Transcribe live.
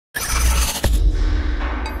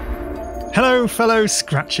Hello fellow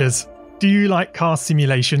Scratchers! Do you like car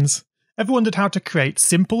simulations? Ever wondered how to create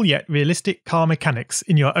simple yet realistic car mechanics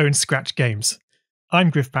in your own Scratch games? I'm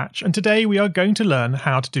Griffpatch, and today we are going to learn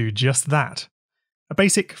how to do just that. A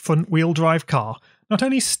basic front-wheel drive car not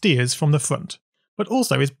only steers from the front, but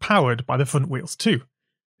also is powered by the front wheels too.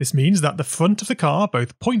 This means that the front of the car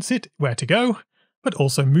both points it where to go, but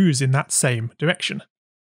also moves in that same direction.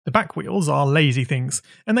 The back wheels are lazy things,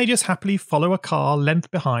 and they just happily follow a car length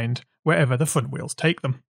behind wherever the front wheels take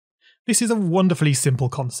them. This is a wonderfully simple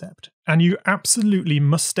concept, and you absolutely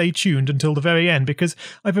must stay tuned until the very end because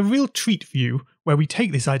I have a real treat for you where we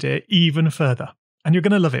take this idea even further, and you're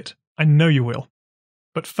going to love it. I know you will.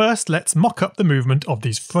 But first, let's mock up the movement of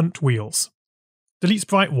these front wheels. Delete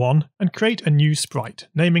Sprite 1 and create a new sprite,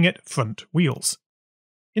 naming it Front Wheels.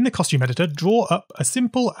 In the costume editor, draw up a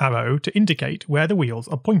simple arrow to indicate where the wheels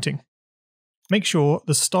are pointing. Make sure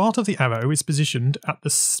the start of the arrow is positioned at the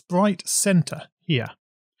sprite centre here.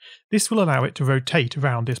 This will allow it to rotate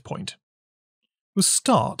around this point. We'll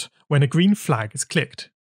start when a green flag is clicked.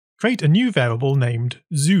 Create a new variable named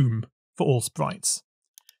Zoom for all sprites.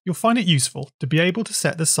 You'll find it useful to be able to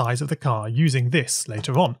set the size of the car using this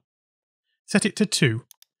later on. Set it to 2,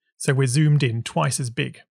 so we're zoomed in twice as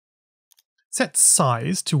big. Set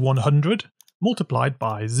size to 100 multiplied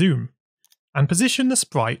by zoom, and position the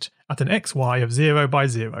sprite at an XY of 0 by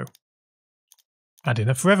 0. Add in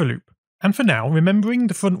a forever loop, and for now, remembering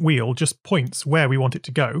the front wheel just points where we want it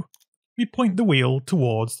to go, we point the wheel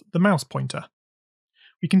towards the mouse pointer.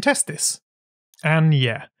 We can test this, and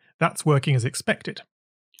yeah, that's working as expected.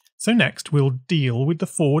 So next we'll deal with the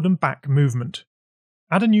forward and back movement.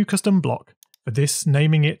 Add a new custom block for this,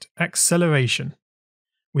 naming it acceleration,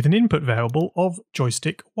 with an input variable of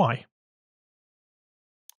joystick Y.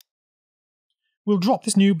 We'll drop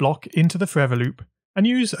this new block into the forever loop and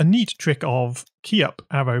use a neat trick of key up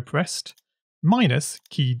arrow pressed minus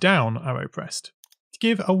key down arrow pressed to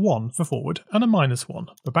give a 1 for forward and a -1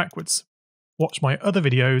 for backwards. Watch my other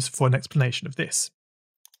videos for an explanation of this.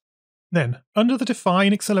 Then, under the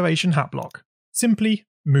define acceleration hat block, simply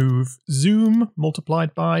move zoom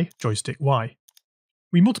multiplied by joystick Y.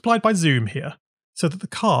 We multiplied by zoom here, so that the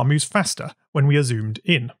car moves faster when we are zoomed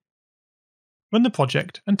in. Run the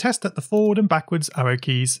project and test that the forward and backwards arrow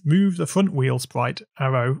keys move the front wheel sprite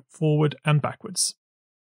arrow forward and backwards.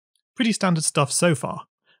 Pretty standard stuff so far,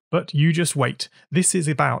 but you just wait, this is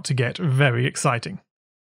about to get very exciting.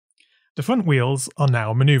 The front wheels are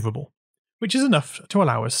now manoeuvrable, which is enough to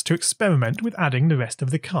allow us to experiment with adding the rest of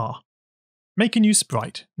the car. Make a new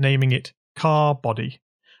sprite, naming it Car Body.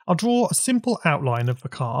 I'll draw a simple outline of the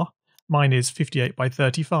car. Mine is 58 by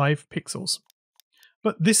 35 pixels.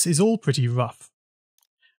 But this is all pretty rough.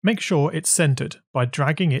 Make sure it's centered by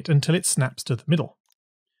dragging it until it snaps to the middle.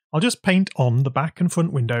 I'll just paint on the back and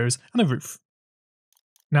front windows and a roof.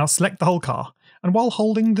 Now select the whole car, and while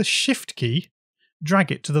holding the Shift key,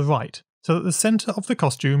 drag it to the right so that the center of the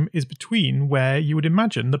costume is between where you would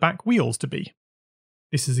imagine the back wheels to be.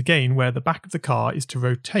 This is again where the back of the car is to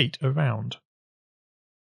rotate around.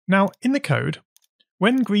 Now in the code,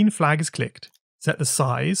 when green flag is clicked, set the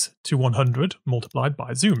size to 100 multiplied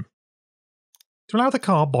by zoom. To allow the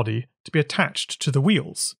car body to be attached to the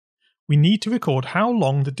wheels, we need to record how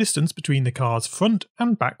long the distance between the car's front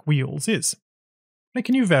and back wheels is. Make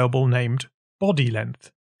a new variable named body length,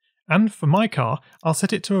 and for my car I'll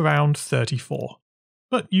set it to around 34,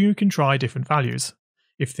 but you can try different values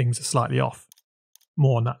if things are slightly off.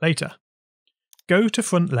 More on that later. Go to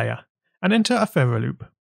front layer and enter a forever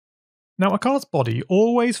loop. Now a car's body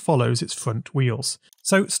always follows its front wheels,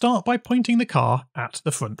 so start by pointing the car at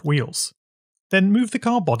the front wheels. Then move the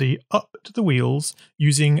car body up to the wheels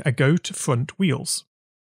using a go to front wheels.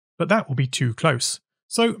 But that will be too close,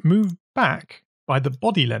 so move back by the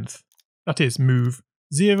body length. That is, move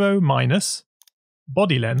 0 minus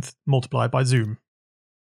body length multiplied by zoom.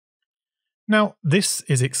 Now this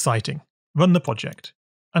is exciting. Run the project.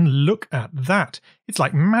 And look at that, it's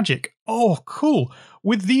like magic. Oh, cool.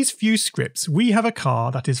 With these few scripts, we have a car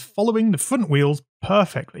that is following the front wheels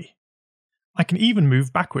perfectly. I can even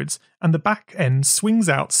move backwards, and the back end swings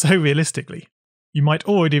out so realistically. You might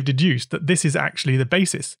already have deduced that this is actually the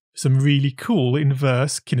basis for some really cool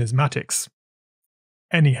inverse kinematics.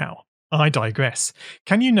 Anyhow, I digress.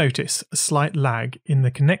 Can you notice a slight lag in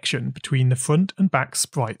the connection between the front and back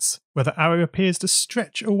sprites, where the arrow appears to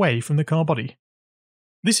stretch away from the car body?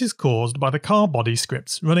 This is caused by the car body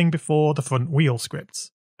scripts running before the front wheel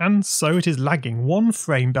scripts, and so it is lagging 1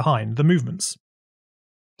 frame behind the movements.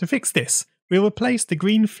 To fix this, we'll replace the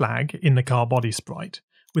green flag in the car body sprite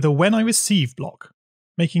with a when I receive block,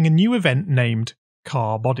 making a new event named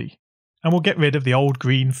car body. and we'll get rid of the old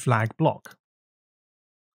green flag block.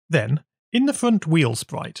 Then, in the front wheel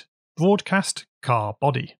sprite, broadcast car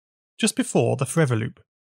body, just before the forever loop.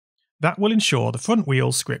 That will ensure the front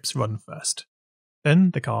wheel scripts run first,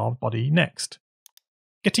 then the car body next.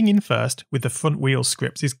 Getting in first with the front wheel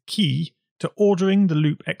scripts is key to ordering the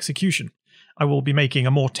loop execution. I will be making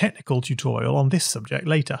a more technical tutorial on this subject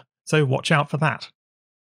later, so watch out for that.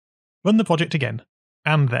 Run the project again,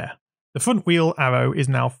 and there. The front wheel arrow is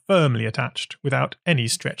now firmly attached without any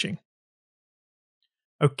stretching.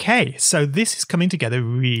 Okay, so this is coming together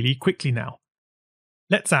really quickly now.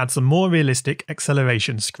 Let's add some more realistic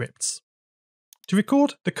acceleration scripts. To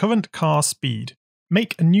record the current car speed,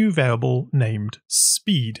 make a new variable named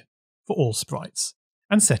speed for all sprites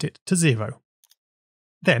and set it to 0.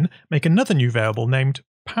 Then make another new variable named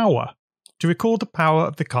power to record the power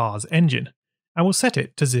of the car's engine, and we'll set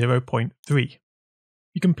it to 0.3.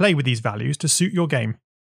 You can play with these values to suit your game.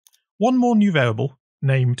 One more new variable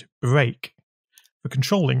named brake for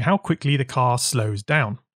controlling how quickly the car slows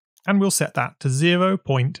down, and we'll set that to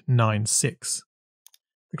 0.96.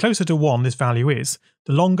 The closer to 1 this value is,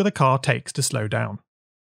 the longer the car takes to slow down.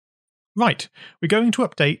 Right, we're going to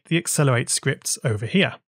update the accelerate scripts over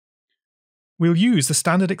here. We'll use the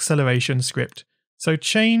standard acceleration script, so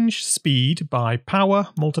change speed by power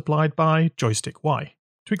multiplied by joystick Y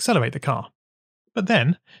to accelerate the car. But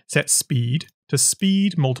then set speed to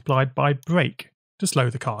speed multiplied by brake to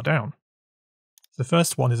slow the car down. The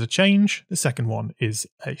first one is a change, the second one is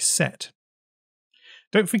a set.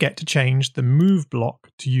 Don't forget to change the move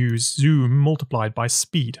block to use zoom multiplied by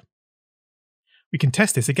speed. We can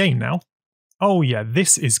test this again now. Oh yeah,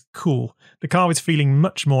 this is cool. The car is feeling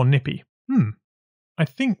much more nippy. I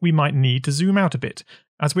think we might need to zoom out a bit,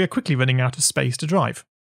 as we are quickly running out of space to drive.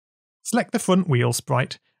 Select the front wheel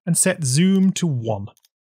sprite and set zoom to 1.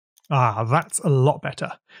 Ah, that's a lot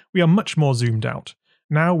better. We are much more zoomed out.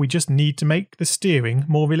 Now we just need to make the steering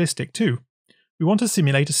more realistic too. We want to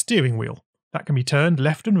simulate a steering wheel that can be turned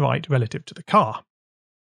left and right relative to the car.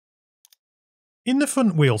 In the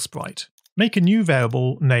front wheel sprite, make a new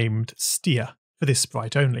variable named steer for this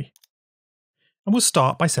sprite only. And we'll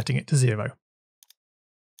start by setting it to 0.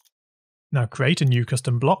 Now create a new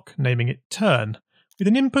custom block, naming it turn, with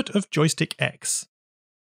an input of joystick X.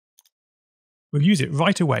 We'll use it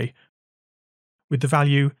right away with the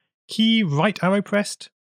value key right arrow pressed,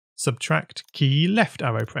 subtract key left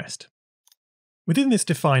arrow pressed. Within this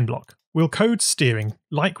define block, we'll code steering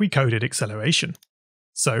like we coded acceleration.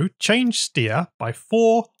 So change steer by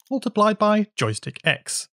 4 multiplied by joystick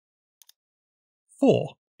X.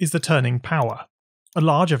 4 is the turning power. A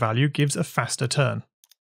larger value gives a faster turn.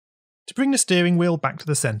 To bring the steering wheel back to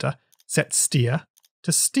the centre, set steer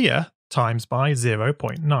to steer times by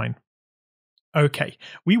 0.9. OK,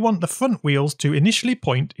 we want the front wheels to initially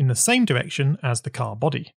point in the same direction as the car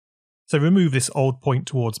body, so remove this old point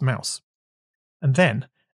towards mouse. And then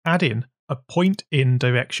add in a point in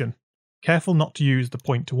direction, careful not to use the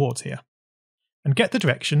point towards here, and get the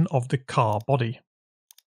direction of the car body.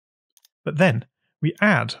 But then we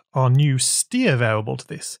add our new steer variable to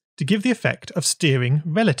this to give the effect of steering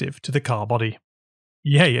relative to the car body.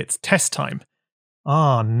 Yay, it's test time!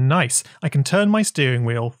 Ah, nice. I can turn my steering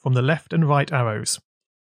wheel from the left and right arrows.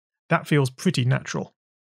 That feels pretty natural.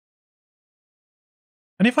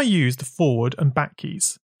 And if I use the forward and back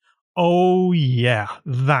keys, oh yeah,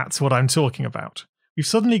 that's what I'm talking about. We've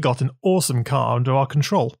suddenly got an awesome car under our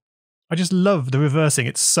control. I just love the reversing,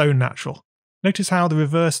 it's so natural. Notice how the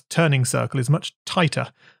reverse turning circle is much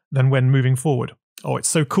tighter than when moving forward. Oh, it's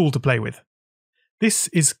so cool to play with. This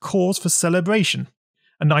is cause for celebration.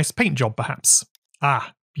 A nice paint job perhaps.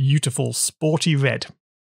 Ah, beautiful sporty red.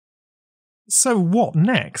 So what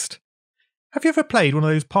next? Have you ever played one of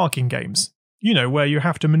those parking games? You know, where you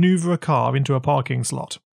have to maneuver a car into a parking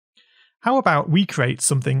slot. How about we create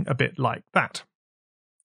something a bit like that?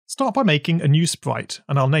 Start by making a new sprite,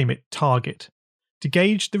 and I'll name it Target. To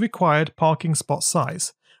gauge the required parking spot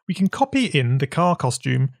size, we can copy in the car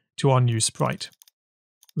costume to our new sprite.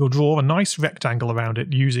 We'll draw a nice rectangle around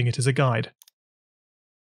it using it as a guide.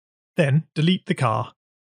 Then delete the car,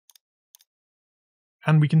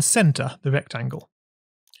 and we can centre the rectangle.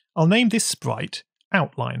 I'll name this sprite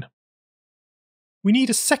Outline. We need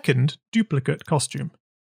a second duplicate costume.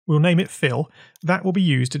 We'll name it Fill. That will be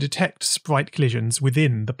used to detect sprite collisions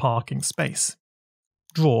within the parking space.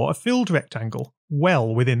 Draw a filled rectangle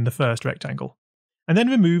well within the first rectangle, and then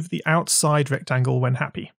remove the outside rectangle when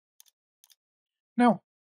happy. Now,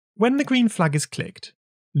 when the green flag is clicked,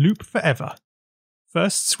 loop forever,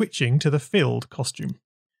 first switching to the filled costume,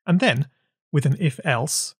 and then, with an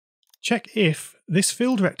if-else, check if this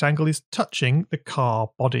filled rectangle is touching the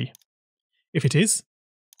car body. If it is,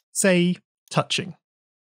 say touching.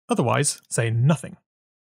 Otherwise, say nothing.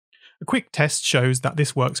 A quick test shows that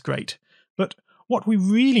this works great, but what we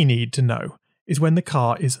really need to know is when the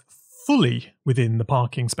car is fully within the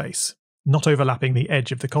parking space, not overlapping the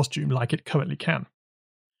edge of the costume like it currently can.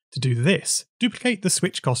 To do this, duplicate the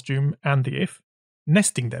switch costume and the if,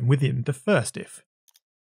 nesting them within the first if.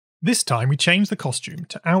 This time we change the costume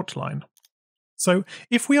to outline. So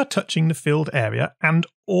if we are touching the filled area and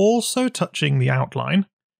also touching the outline,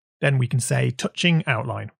 then we can say touching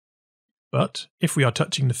outline. But if we are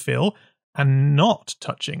touching the fill and not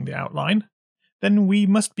touching the outline, then we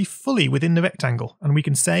must be fully within the rectangle and we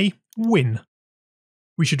can say win.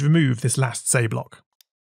 We should remove this last say block.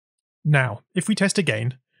 Now, if we test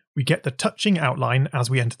again, we get the touching outline as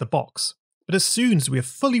we enter the box, but as soon as we are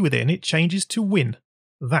fully within, it changes to win.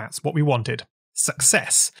 That's what we wanted.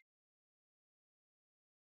 Success!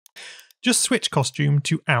 Just switch costume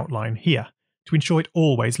to outline here to ensure it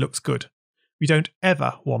always looks good. We don't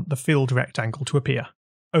ever want the filled rectangle to appear,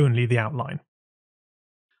 only the outline.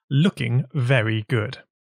 Looking very good.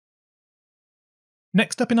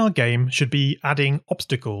 Next up in our game should be adding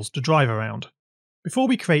obstacles to drive around. Before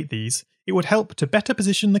we create these, it would help to better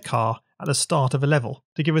position the car at the start of a level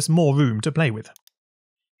to give us more room to play with.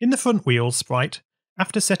 In the front wheels sprite,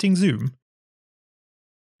 after setting zoom,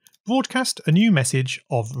 broadcast a new message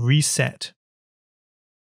of reset.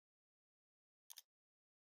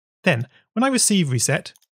 Then, when I receive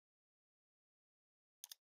reset,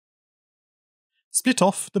 split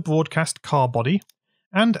off the broadcast car body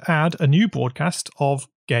and add a new broadcast of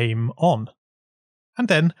game on. And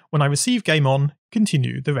then, when I receive game on,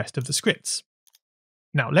 continue the rest of the scripts.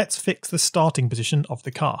 Now let's fix the starting position of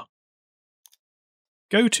the car.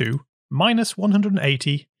 Go to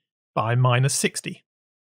 -180 by -60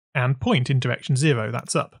 and point in direction 0,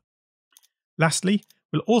 that's up. Lastly,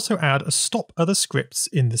 we'll also add a stop other scripts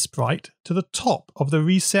in the sprite to the top of the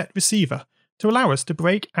reset receiver to allow us to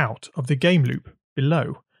break out of the game loop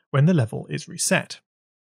below when the level is reset.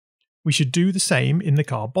 We should do the same in the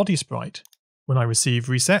car body sprite. When I receive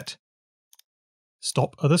reset,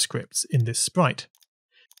 stop other scripts in this sprite.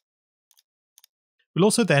 We'll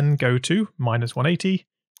also then go to -180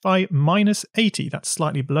 by -80, that's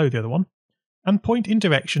slightly below the other one, and point in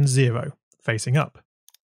direction 0, facing up.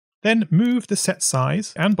 Then move the set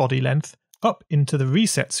size and body length up into the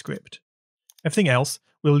reset script. Everything else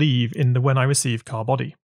we'll leave in the when I receive car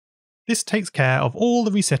body. This takes care of all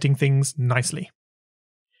the resetting things nicely.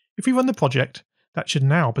 If we run the project, that should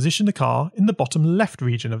now position the car in the bottom left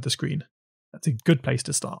region of the screen. That's a good place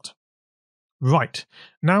to start. Right,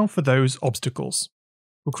 now for those obstacles.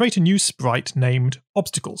 We'll create a new sprite named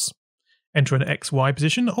Obstacles. Enter an XY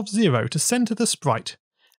position of 0 to centre the sprite,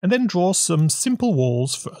 and then draw some simple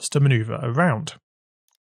walls for us to manoeuvre around.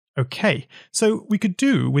 Okay, so we could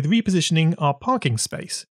do with repositioning our parking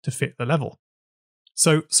space to fit the level.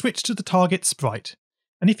 So switch to the target sprite,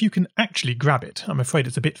 and if you can actually grab it, I'm afraid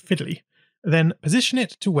it's a bit fiddly, then position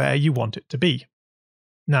it to where you want it to be.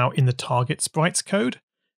 Now in the target sprite's code,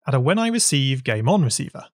 add a when I receive game on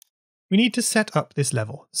receiver. We need to set up this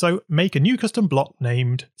level, so make a new custom block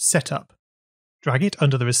named setup. Drag it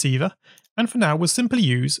under the receiver, and for now we'll simply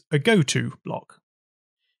use a goto block.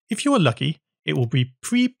 If you are lucky, it will be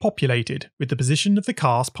pre-populated with the position of the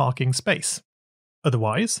car's parking space.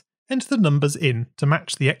 Otherwise, enter the numbers in to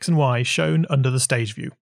match the X and Y shown under the stage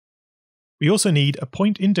view. We also need a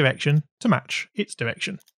point in direction to match its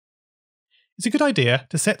direction. It's a good idea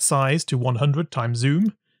to set size to 100 times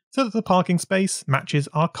zoom so that the parking space matches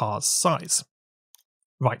our car's size.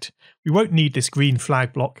 Right, we won't need this green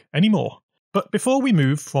flag block anymore, but before we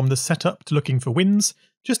move from the setup to looking for wins,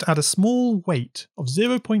 just add a small wait of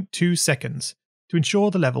 0.2 seconds to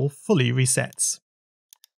ensure the level fully resets.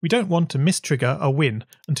 We don't want to mistrigger a win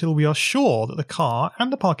until we are sure that the car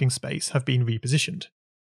and the parking space have been repositioned.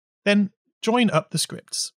 Then join up the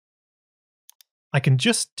scripts. I can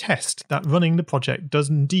just test that running the project does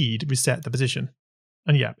indeed reset the position.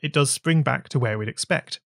 And yeah, it does spring back to where we'd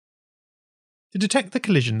expect. To detect the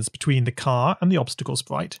collisions between the car and the obstacle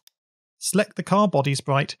sprite, select the car body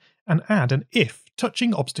sprite and add an if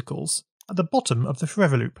touching obstacles at the bottom of the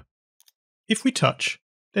forever loop. If we touch,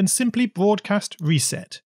 then simply broadcast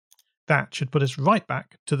reset. That should put us right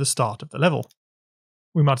back to the start of the level.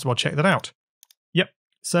 We might as well check that out. Yep,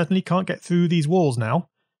 certainly can't get through these walls now,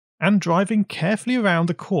 and driving carefully around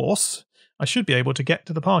the course, I should be able to get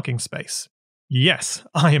to the parking space. Yes,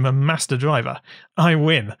 I am a master driver. I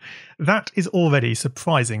win. That is already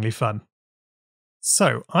surprisingly fun.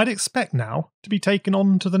 So I'd expect now to be taken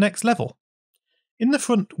on to the next level. In the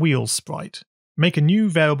front wheels sprite, make a new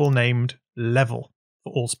variable named level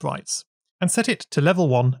for all sprites, and set it to level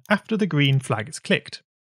 1 after the green flag is clicked.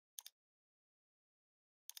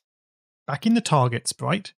 Back in the target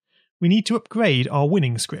sprite, we need to upgrade our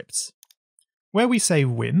winning scripts. Where we say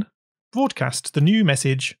win, broadcast the new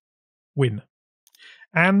message win.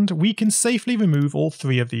 And we can safely remove all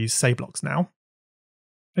 3 of these say blocks now.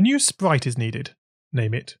 A new sprite is needed.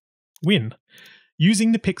 Name it win.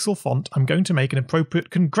 Using the pixel font, I'm going to make an appropriate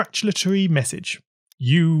congratulatory message.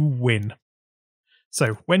 You win.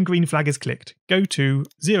 So when green flag is clicked, go to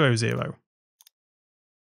 0, 0.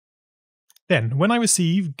 Then, when I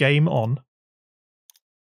receive game on,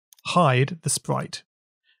 hide the sprite.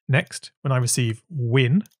 Next, when I receive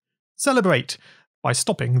win, celebrate by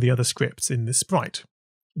stopping the other scripts in this sprite.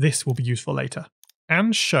 This will be useful later.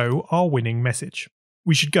 And show our winning message.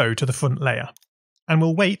 We should go to the front layer, and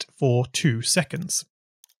we'll wait for 2 seconds.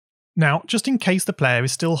 Now, just in case the player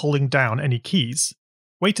is still holding down any keys,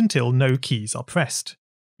 wait until no keys are pressed.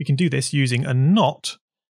 We can do this using a not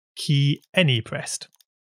key any pressed.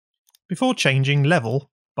 Before changing level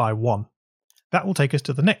by 1. That will take us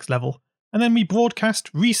to the next level, and then we broadcast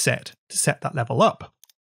reset to set that level up.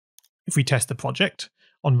 If we test the project,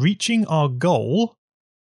 on reaching our goal,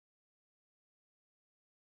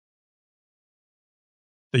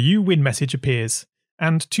 the you win message appears,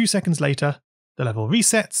 and 2 seconds later, the level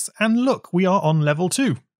resets, and look, we are on level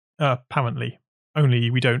 2. Apparently. Only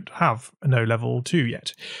we don't have a no level 2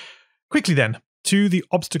 yet. Quickly then, to the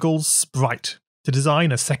obstacles sprite to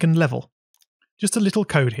design a second level. Just a little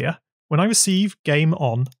code here. When I receive game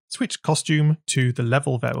on, switch costume to the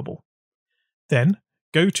level variable. Then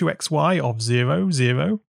go to XY of 0,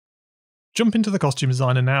 0. Jump into the costume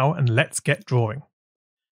designer now and let's get drawing.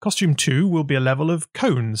 Costume 2 will be a level of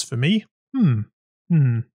cones for me.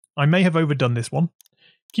 I may have overdone this one.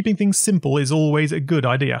 Keeping things simple is always a good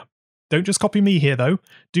idea. Don't just copy me here though.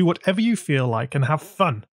 Do whatever you feel like and have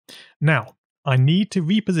fun. Now, I need to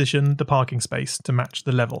reposition the parking space to match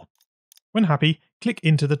the level. When happy, click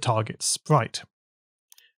into the target sprite.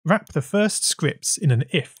 Wrap the first scripts in an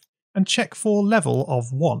if and check for level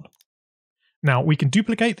of 1. Now we can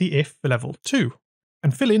duplicate the if for level 2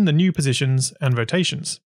 and fill in the new positions and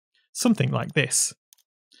rotations. Something like this.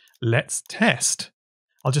 Let's test.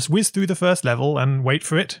 I'll just whiz through the first level and wait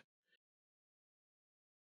for it.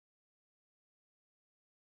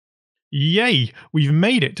 Yay! We've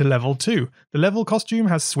made it to level 2. The level costume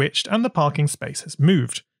has switched and the parking space has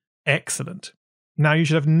moved. Excellent. Now you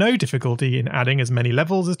should have no difficulty in adding as many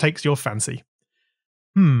levels as takes your fancy.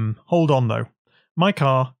 Hold on though. My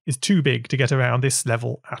car is too big to get around this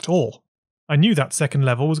level at all. I knew that second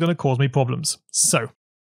level was going to cause me problems. So,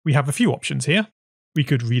 we have a few options here. We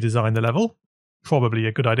could redesign the level. Probably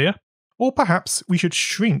a good idea. Or perhaps we should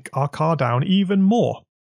shrink our car down even more.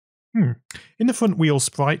 In the front wheel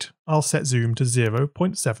sprite, I'll set zoom to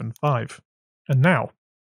 0.75. And now.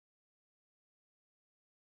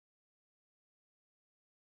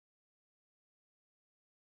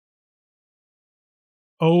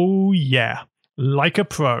 Oh yeah, like a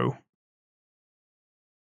pro.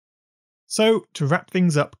 So, to wrap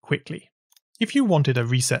things up quickly, if you wanted a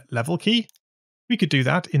reset level key, we could do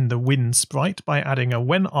that in the win sprite by adding a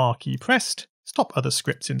when R key pressed, stop other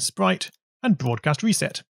scripts in sprite, and broadcast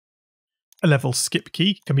reset. A level skip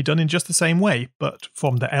key can be done in just the same way, but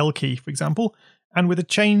from the L key, for example, and with a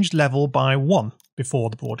changed level by 1 before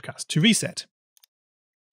the broadcast to reset.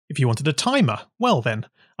 If you wanted a timer, well then,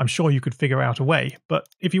 I'm sure you could figure out a way, but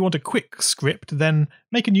if you want a quick script, then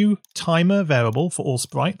make a new timer variable for all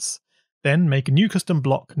sprites, then make a new custom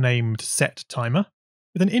block named setTimer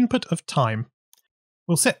with an input of time.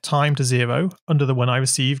 We'll set time to 0 under the when I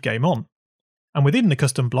receive game on, and within the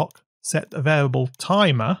custom block, set a variable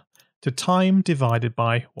timer to time divided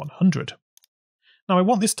by 100. Now I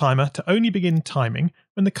want this timer to only begin timing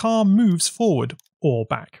when the car moves forward or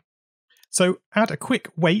back. So add a quick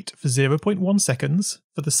wait for 0.1 seconds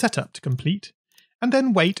for the setup to complete, and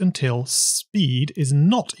then wait until speed is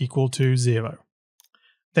not equal to 0.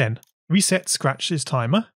 Then reset Scratch's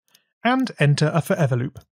timer, and enter a forever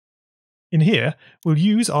loop. In here, we'll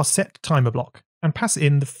use our set timer block and pass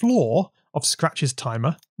in the floor of Scratch's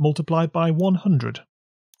timer multiplied by 100.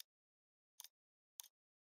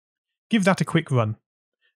 Give that a quick run.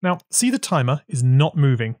 Now, see the timer is not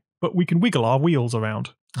moving, but we can wiggle our wheels around.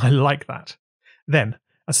 I like that. Then,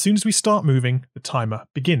 as soon as we start moving, the timer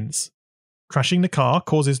begins. Crashing the car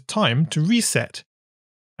causes time to reset.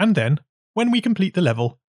 And then, when we complete the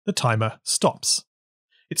level, the timer stops.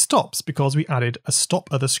 It stops because we added a stop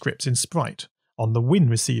other scripts in sprite on the win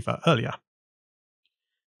receiver earlier.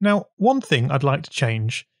 Now, one thing I'd like to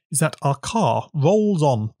change is that our car rolls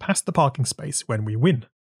on past the parking space when we win.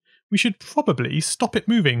 We should probably stop it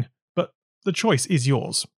moving, but the choice is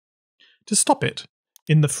yours. To stop it,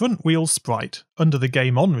 in the front wheel sprite under the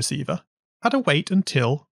Game On receiver, add a wait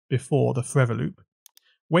until before the forever loop,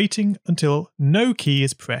 waiting until no key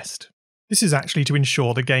is pressed. This is actually to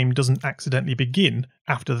ensure the game doesn't accidentally begin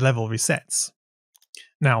after the level resets.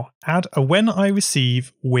 Now add a when I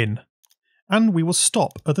receive win, and we will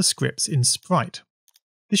stop other scripts in sprite.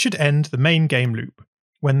 This should end the main game loop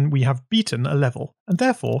when we have beaten a level and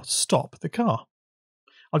therefore stop the car.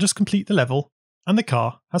 I'll just complete the level and the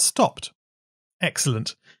car has stopped.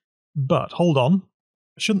 Excellent. But hold on,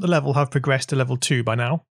 shouldn't the level have progressed to level 2 by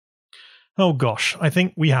now? Oh gosh, I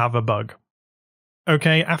think we have a bug.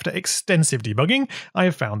 Okay, after extensive debugging, I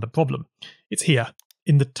have found the problem. It's here,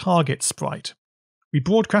 in the target sprite. We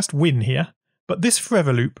broadcast win here, but this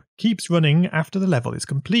forever loop keeps running after the level is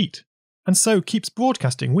complete, and so keeps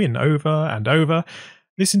broadcasting win over and over.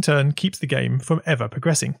 This in turn keeps the game from ever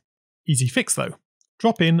progressing. Easy fix though.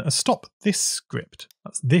 Drop in a stop this script,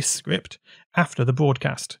 that's this script, after the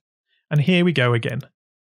broadcast. And here we go again.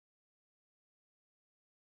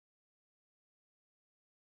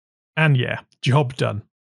 And yeah, job done.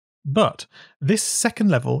 But this second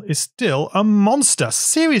level is still a monster.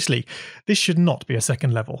 Seriously, this should not be a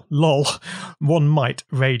second level. Lol, one might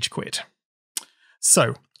rage quit.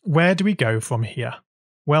 So, where do we go from here?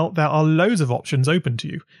 Well, there are loads of options open to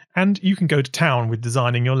you, and you can go to town with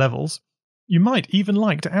designing your levels. You might even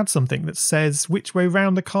like to add something that says which way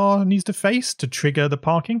round the car needs to face to trigger the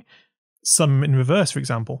parking, some in reverse for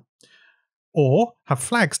example. Or have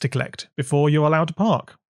flags to collect before you're allowed to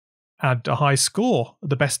park. Add a high score at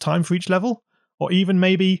the best time for each level, or even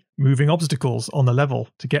maybe moving obstacles on the level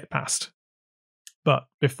to get past. But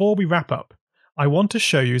before we wrap up, I want to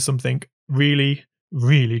show you something really,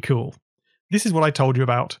 really cool. This is what I told you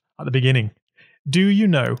about at the beginning. Do you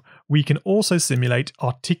know we can also simulate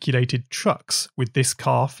articulated trucks with this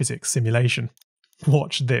car physics simulation?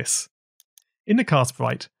 Watch this. In the car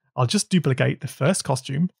sprite, I'll just duplicate the first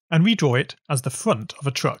costume and redraw it as the front of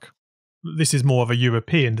a truck. This is more of a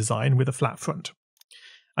European design with a flat front.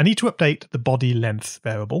 I need to update the body length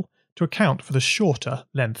variable to account for the shorter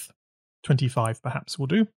length. 25 perhaps will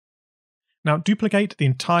do. Now duplicate the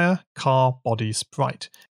entire car body sprite,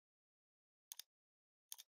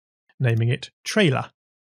 naming it trailer.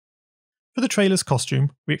 For the trailer's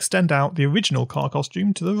costume, we extend out the original car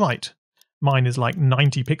costume to the right. Mine is like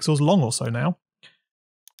 90 pixels long or so now.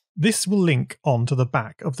 This will link onto the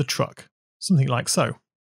back of the truck, something like so.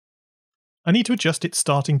 I need to adjust its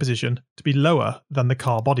starting position to be lower than the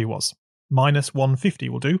car body was. -150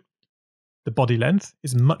 will do. The body length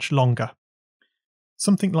is much longer.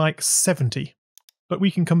 Something like 70, but we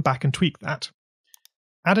can come back and tweak that.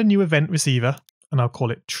 Add a new event receiver, and I'll call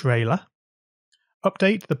it trailer.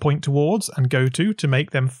 Update the point towards and go to make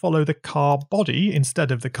them follow the car body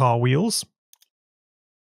instead of the car wheels.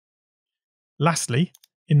 Lastly,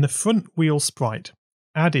 in the front wheel sprite,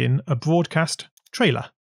 add in a broadcast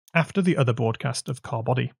trailer after the other broadcast of car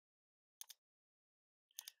body.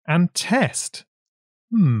 And test.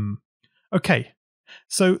 Okay,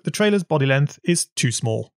 so the trailer's body length is too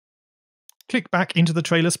small. Click back into the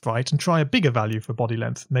trailer sprite and try a bigger value for body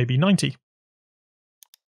length, maybe 90.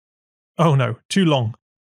 Oh no, too long.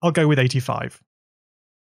 I'll go with 85.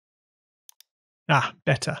 Ah,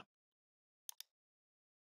 better.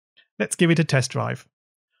 Let's give it a test drive.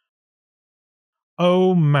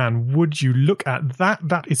 Oh man, would you look at that?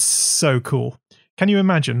 That is so cool. Can you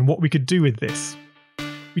imagine what we could do with this?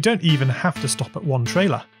 We don't even have to stop at one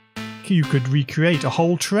trailer. You could recreate a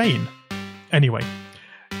whole train. Anyway,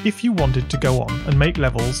 if you wanted to go on and make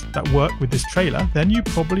levels that work with this trailer, then you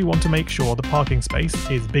probably want to make sure the parking space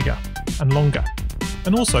is bigger and longer.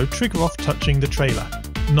 And also trigger off touching the trailer,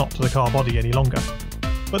 not the car body any longer.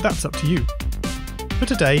 But that's up to you. For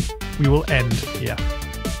today, we will end here.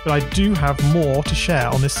 But I do have more to share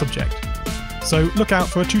on this subject, so look out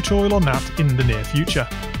for a tutorial on that in the near future.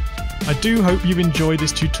 I do hope you've enjoyed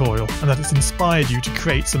this tutorial and that it's inspired you to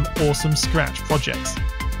create some awesome Scratch projects.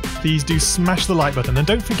 Please do smash the like button and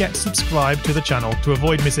don't forget to subscribe to the channel to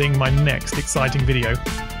avoid missing my next exciting video.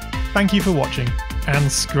 Thank you for watching,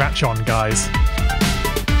 and Scratch on guys!